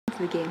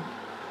the game.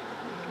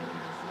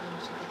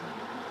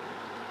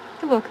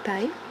 Walk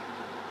tie.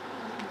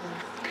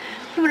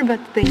 We're about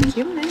to thank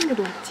you and good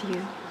luck to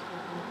you.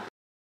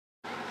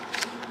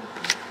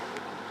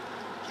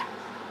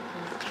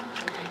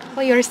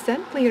 Player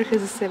 10, player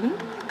has a 7.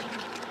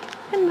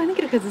 And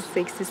banker has a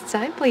 6 this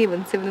time. Play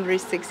even 7 over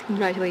 6.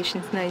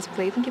 Congratulations, nice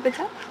play. Don't give it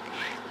up.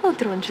 Well,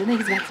 Tronja,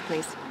 next bat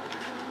place.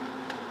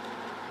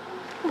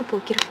 Hello,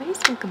 poker face.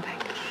 Welcome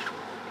back.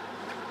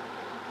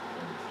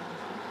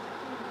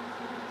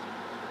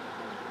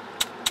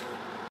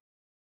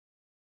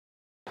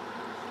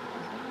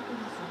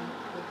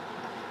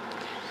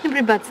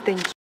 Everybody,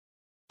 thank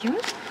you.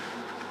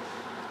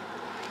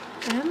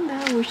 And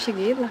I wish you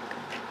good luck.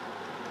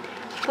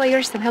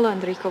 Players and hello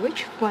Andrejkovic,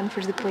 1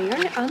 for the player,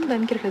 and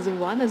banker has a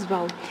 1 as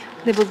well.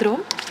 Double draw.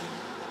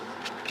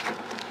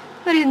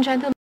 Ladies and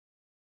gentlemen,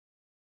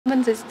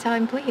 this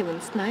time play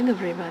events, 9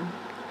 over 1.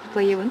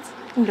 Play events,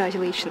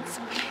 congratulations.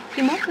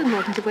 You're more than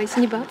welcome to play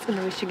any bats and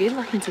I wish you good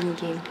luck in the new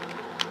game.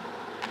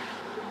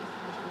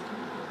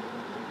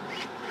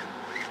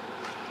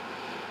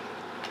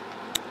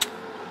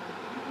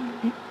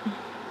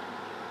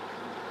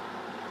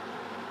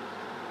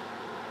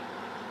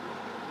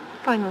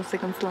 Final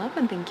seconds left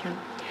and thank you.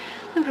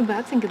 Number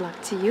bats and good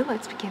luck to you.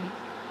 Let's begin.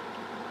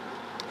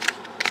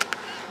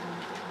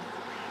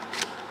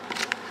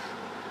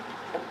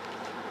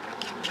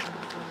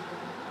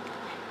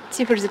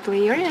 Two for the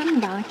player and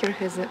banker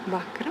has a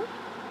Baccarat.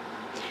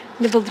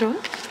 Double draw.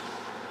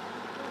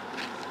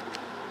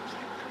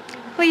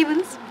 Play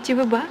events, 2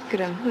 for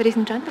Baccarat. Ladies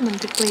and gentlemen,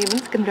 to play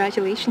events,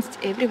 congratulations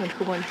to everyone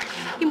who won.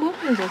 You're more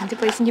than welcome to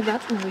play any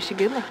bats and I wish you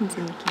good luck in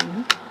the new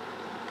game.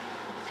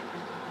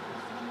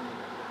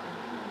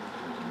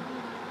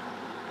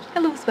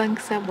 Hello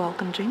Svanksa,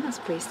 welcome, join us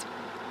please.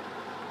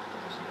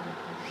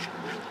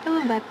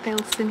 Hello Bad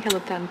Pelson, hello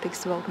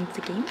Tantix, welcome to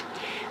the game.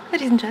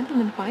 Ladies and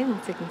gentlemen, final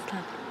seconds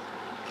left.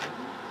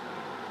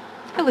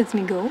 Hello, it's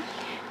me go.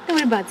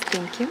 Hello bats,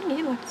 thank you,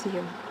 good luck to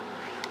you.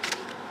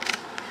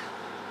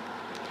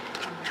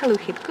 Hello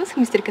Hitkus,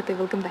 Mr. Kate,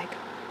 welcome back.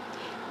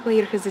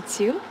 Player has a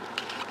 2,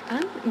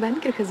 and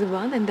banker has a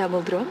 1 and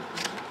double draw.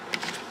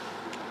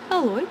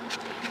 Hello,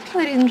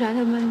 ladies and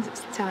gentlemen,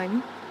 it's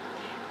time.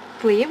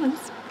 Play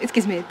events.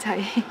 Excuse me,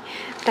 tie.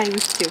 Tie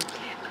was 2.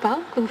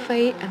 Paul,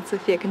 Kulfei, and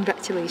Sophia,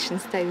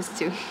 congratulations, tie was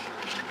 2.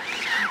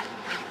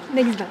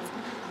 Next bat.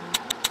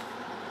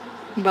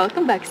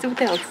 Welcome back. So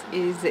what else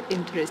is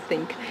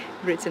interesting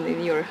written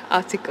in your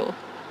article?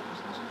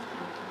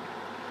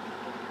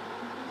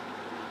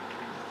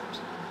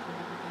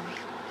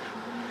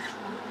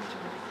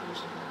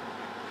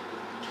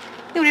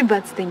 Every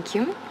bats, thank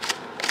you.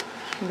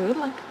 Good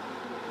luck.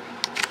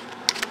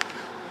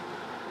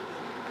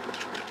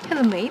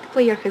 Hello mate,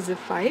 player has a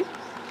 5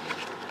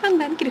 and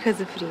banker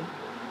has a 3.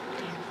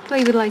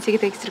 Player would like to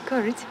get extra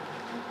cards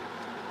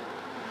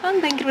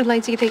and banker would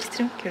like to get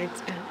extra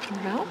cards as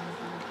well.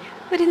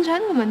 Ladies and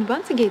gentlemen,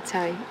 once again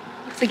tie.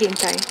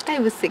 Tie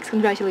was 6.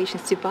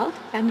 Congratulations to Paul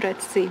and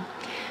Red Sea.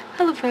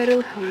 Hello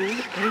Farrell, hello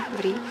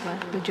everyone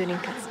for joining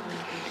us.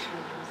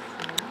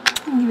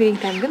 In the waiting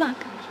time, good luck.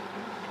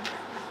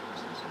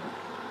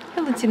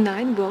 Hello Team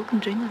 9,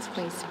 welcome, join us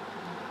please.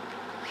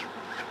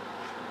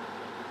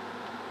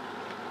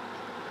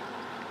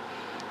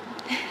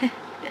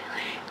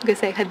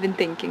 Because I had been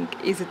thinking,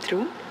 is it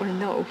true or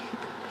no?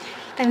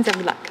 Times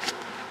of luck.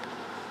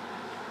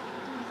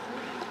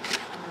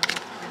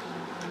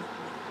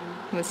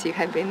 Once you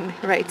have been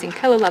writing,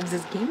 hello loves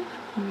this game,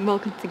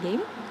 welcome to the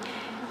game.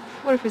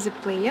 4 for the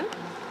player,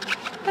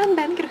 and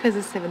banker has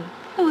a 7.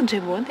 Hello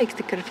Javon, takes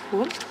the card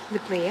 4, the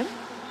player.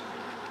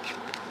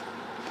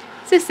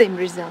 It's the same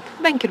result,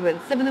 banker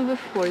wins, 7 over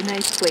 4,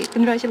 nice play,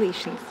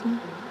 congratulations.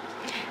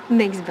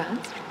 Next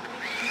bat.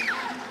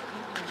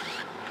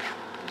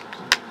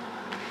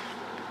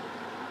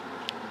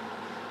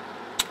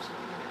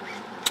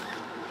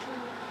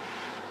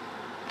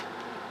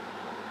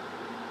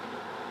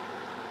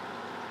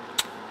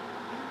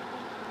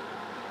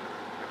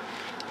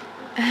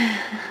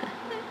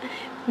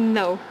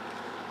 No.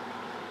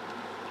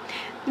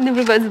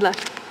 Never was luck.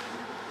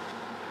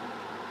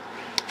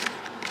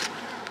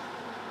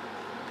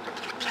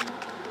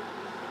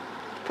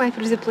 Five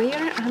for the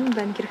player and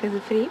banker has a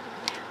 3.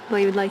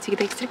 Player would like to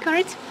get extra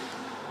cards.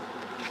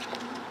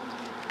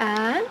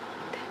 And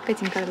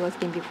cutting card last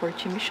game before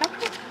Jimmy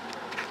Shuffle.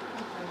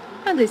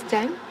 And this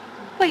time,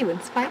 play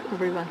wins 5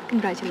 over 1.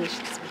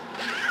 Congratulations.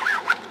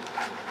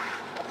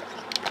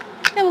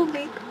 Double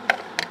make.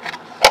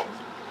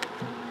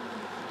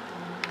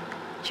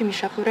 Jimmy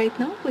Shuffle right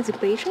now, please be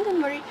patient and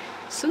very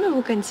soon we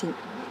will continue.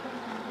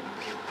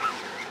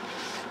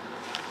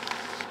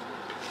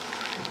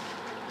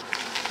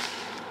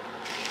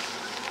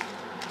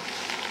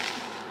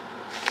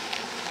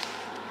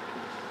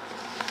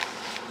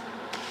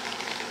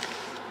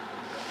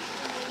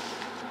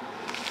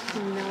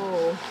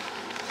 No,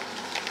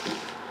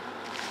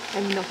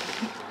 I'm not.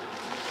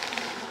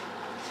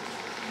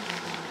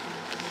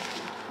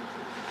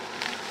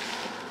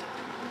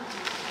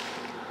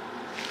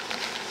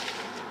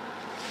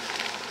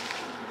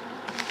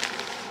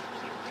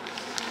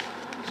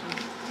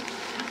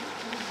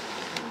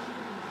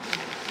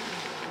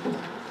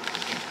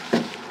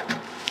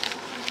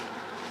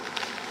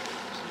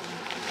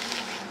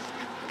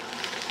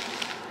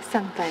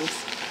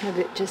 sometimes,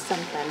 maybe just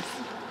sometimes.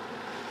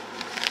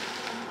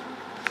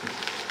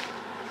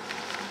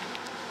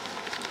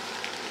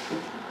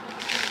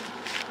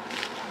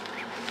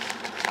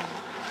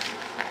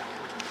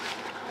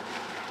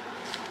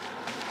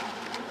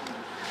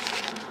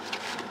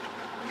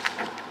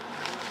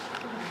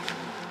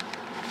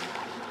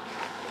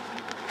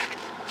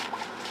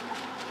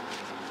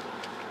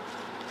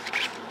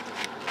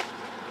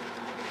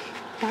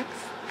 Pax?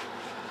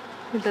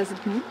 What does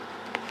it mean?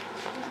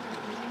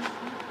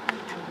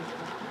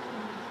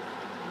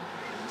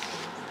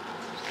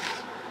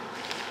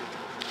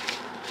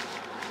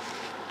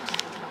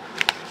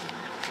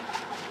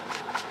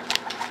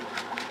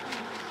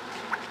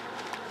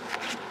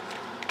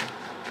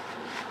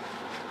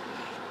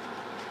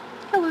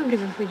 Hello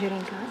everyone who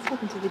joining us,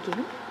 welcome to the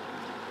game.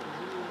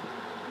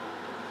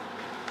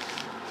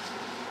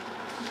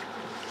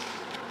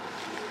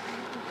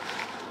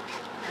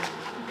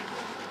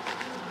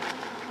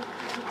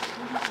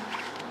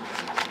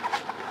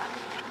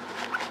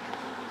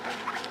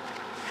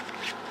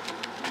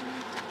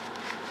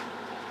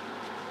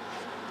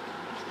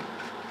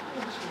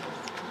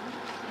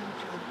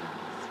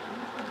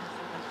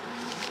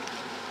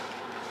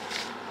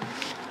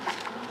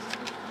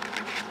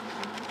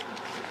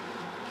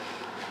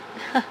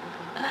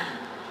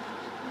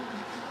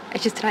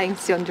 I'm just trying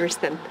to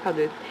understand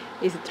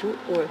is it true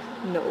or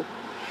no?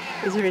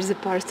 Is there a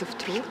part of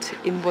truth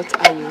in what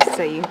are you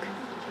saying?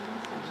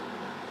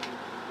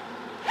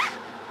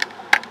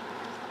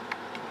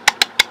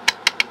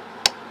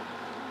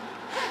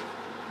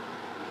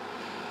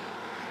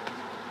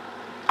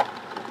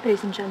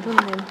 Ladies and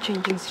gentlemen, I'm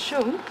changing the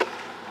show.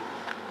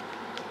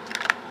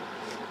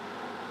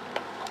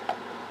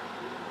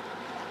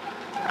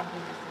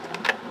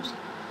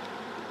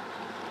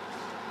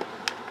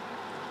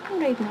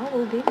 Right now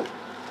we'll be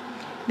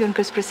doing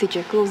cross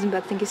procedure, closing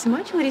back. Thank you so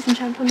much, ladies and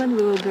gentlemen.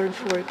 We will burn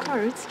 4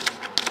 cards.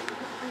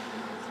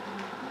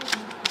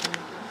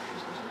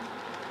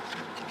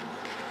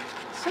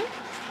 So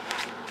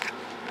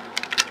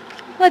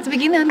let's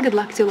begin and good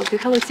luck to all of you.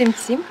 Hello team,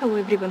 hello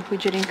everyone who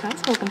joining us.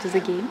 Welcome to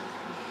the game.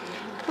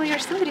 Player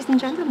 7, ladies and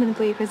gentlemen,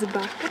 player has a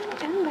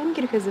Baccarat and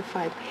banker has a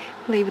 5.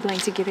 Player would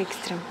like to get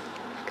extra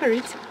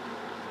cards,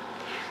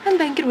 and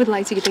banker would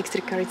like to get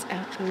extra cards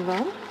as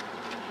well.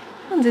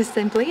 And this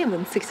time player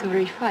won 6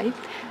 over 5,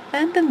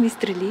 and then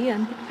Mr. Lee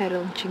and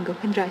Feral Chingo.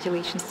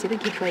 Congratulations to the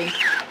game player.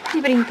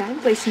 Neighboring time,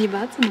 placing your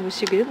bats and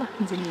wish you good luck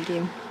in the new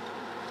game.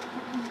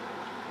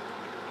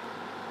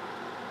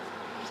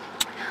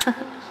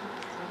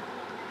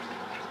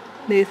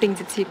 Do you think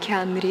that you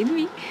can read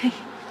me?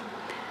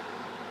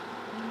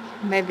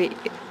 Maybe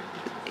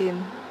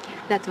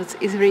that what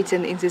is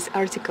written in these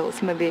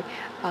articles. Maybe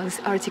these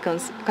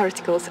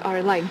articles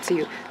are lying to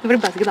you. Never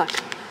bad, good luck.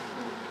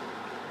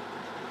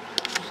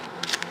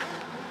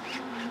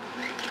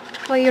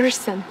 Player is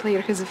 10, player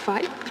has a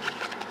 5,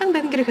 and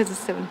banker has a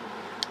 7.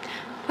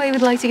 Player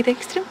would like to get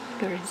extra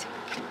cards.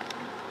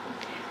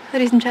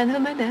 Ladies and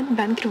gentlemen, and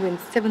banker wins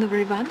 7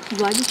 over 1.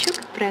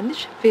 Vladichuk,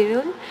 Brandish,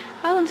 Violin,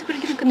 Alan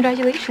Supergiven,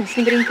 congratulations.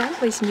 Neighboring time,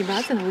 placing your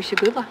bats and wish you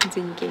good luck in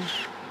the new game.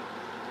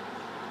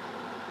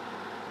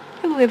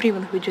 Hello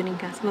everyone who is joining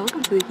us,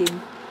 welcome to the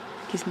game.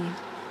 Disney.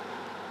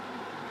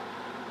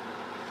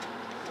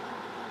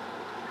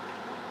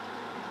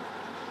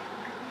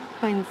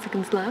 5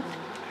 seconds left.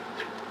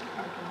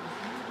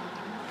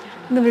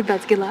 Number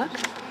bats, good luck.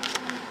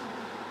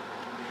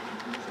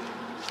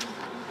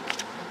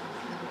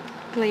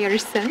 Player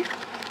is 10.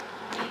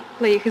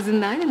 Player has a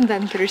 9 and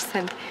banker is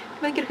 10.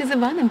 Banker has a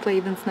 1 and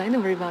player wins 9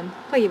 over 1.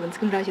 Player wins,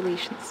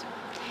 congratulations.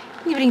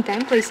 Evening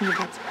time, placing the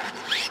bats.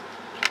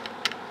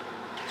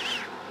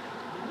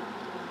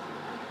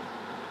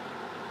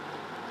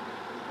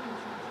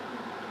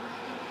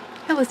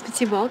 Hello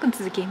Spitzy, welcome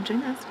to the game,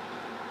 join us.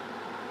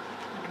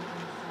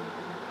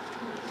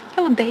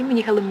 Hello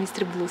Damien, hello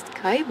Mr. Blue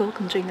Sky,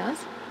 welcome, join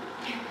us.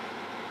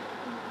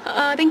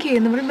 Thank you,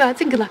 number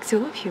bats, and good luck to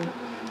all of you.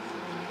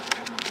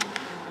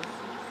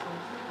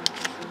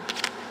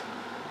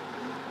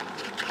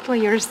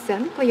 Player is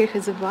 10, player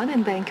has a 1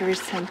 and banker is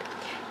 10.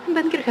 And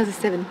banker has a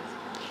 7.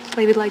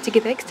 Player would like to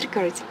get extra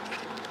cards.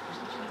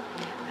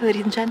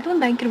 Ladies and gentlemen,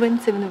 banker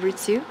wins 7 over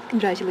 2.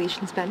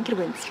 Congratulations, banker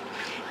wins.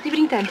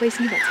 Evening time,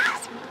 placing the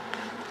bets.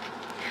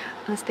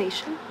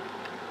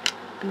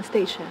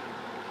 Anastasia,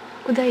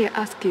 could I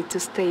ask you to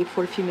stay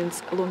for a few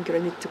minutes longer? I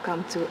need to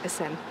come to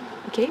SM,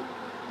 okay?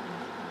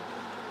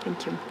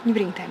 Thank you.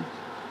 Evening time.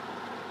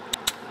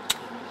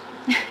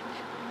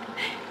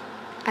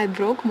 I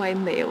broke my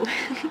nail.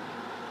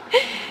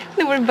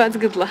 No more bats,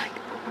 good luck.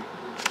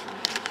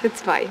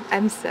 That's why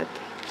I'm sad.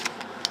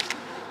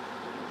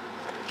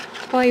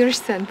 Player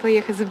 10,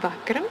 player has a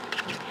Baccarat,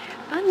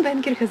 and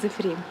banker has a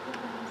 3.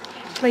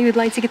 Player would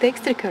like to get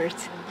extra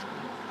cards.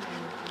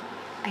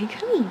 I'm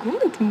in a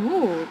good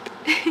mood.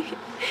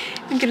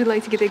 Banker would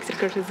like to get extra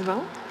cards as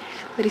well.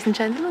 Ladies and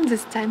gentlemen,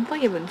 this time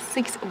player wins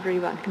 6 over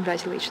 1.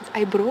 Congratulations.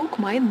 I broke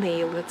my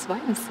nail, that's why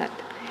I'm sad.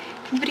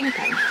 Evening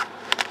time.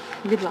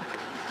 Good luck.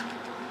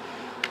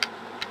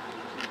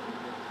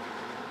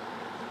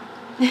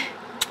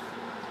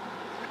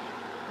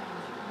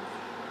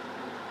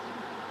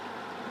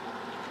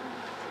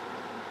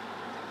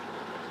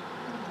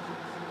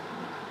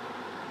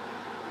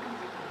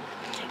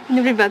 And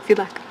everybody, good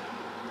luck.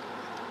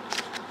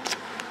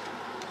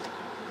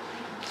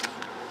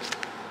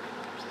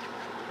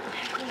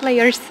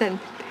 Player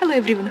sent. Hello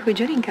everyone who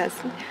joining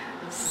us.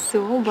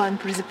 So 1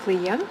 for the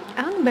player,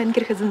 and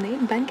banker has an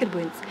 8, banker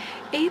wins.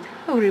 8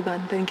 over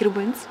 1, banker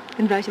wins.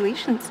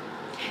 Congratulations.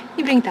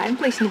 You bring time,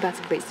 place in the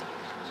best place.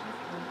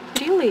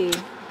 Really?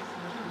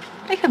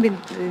 I have been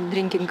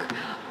drinking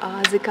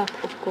the cup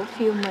of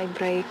coffee on my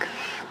break,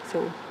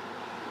 so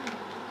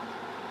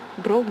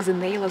broke the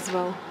nail as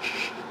well.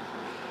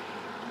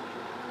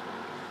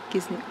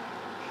 Kiss me.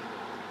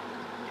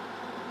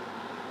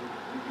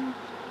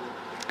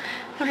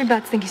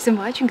 Everybody, thank you so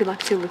much and good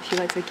luck to all of you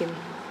once again.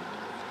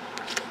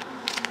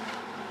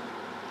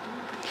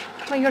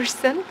 Player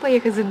sent, player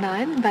has a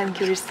 9,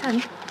 banker is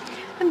sent.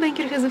 And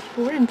banker has a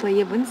 4 and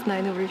player wins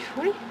 9 over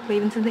 4.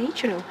 Player wins a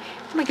natural.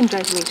 My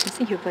congratulations,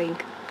 thank you for playing.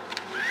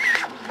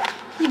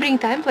 You bring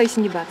time, place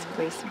in your best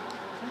place.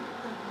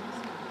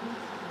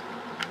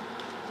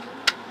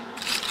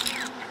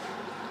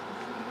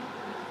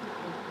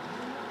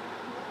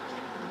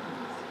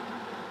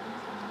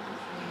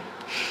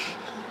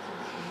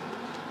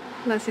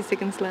 Last 6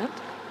 seconds left.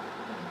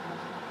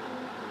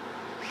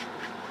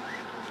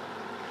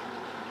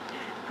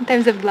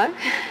 Time's up, luck.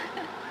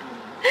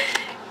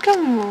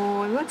 Come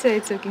on, what are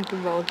you talking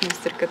about,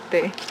 Mr.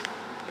 Kate?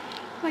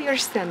 Player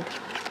sent.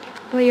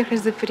 Player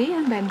has a 3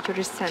 and banker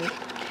is sent.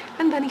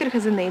 And banker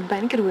has an 8,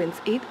 banker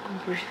wins 8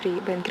 over 3,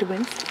 banker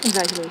wins.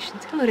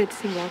 Congratulations. Hello, Red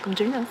Sea, welcome,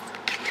 join us.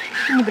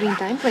 Can you bring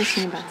time, place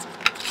in your bets?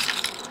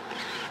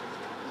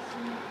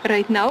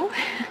 Right now,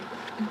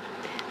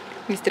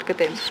 Mr.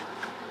 Kate.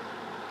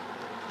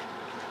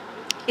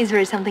 Is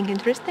there something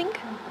interesting?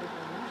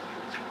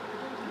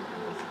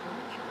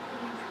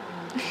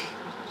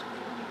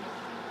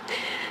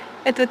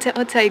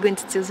 What are you going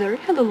to do, sir?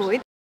 Hello,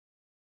 Lloyd.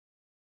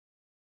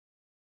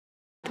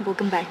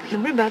 Welcome back.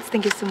 Number bets,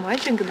 thank you so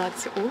much and good luck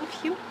to all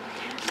of you.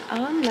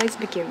 And let's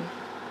begin.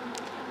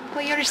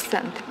 Player is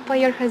sent.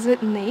 Player has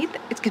an 8,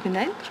 excuse me,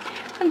 9.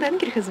 And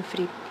banker has a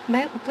 3.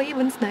 Player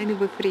wins 9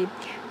 over 3.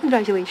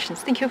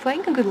 Congratulations. Thank you for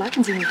playing and good luck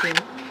in the new game.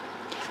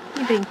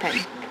 You bring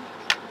time.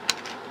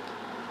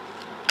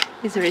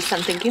 Is there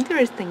something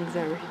interesting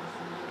there?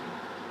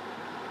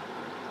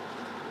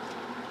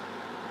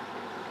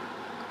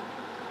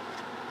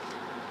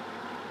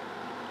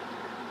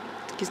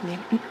 Excuse me.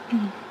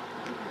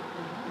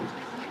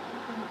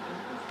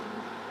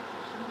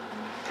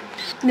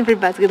 Never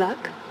bad good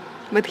luck,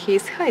 but he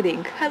is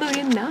hiding. Hello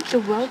Renato,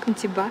 welcome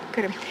to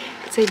Baccarat.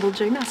 Table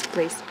join us,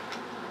 please.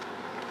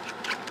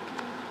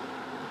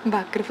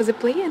 Baccarat for the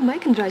play, and my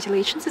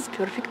congratulations is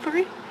perfect for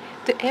it.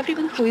 To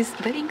everyone who is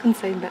betting on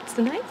side bets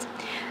tonight.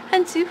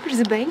 And 2 for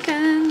the bank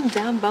and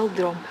dumbbell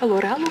draw. Hello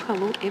Ralu,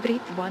 hello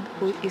everyone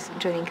who is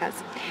joining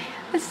us.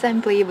 This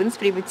time player wins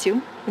 3 with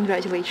 2.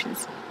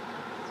 Congratulations.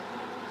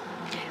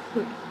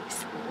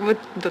 What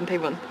don't I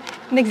want?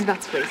 Next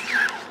bets, please.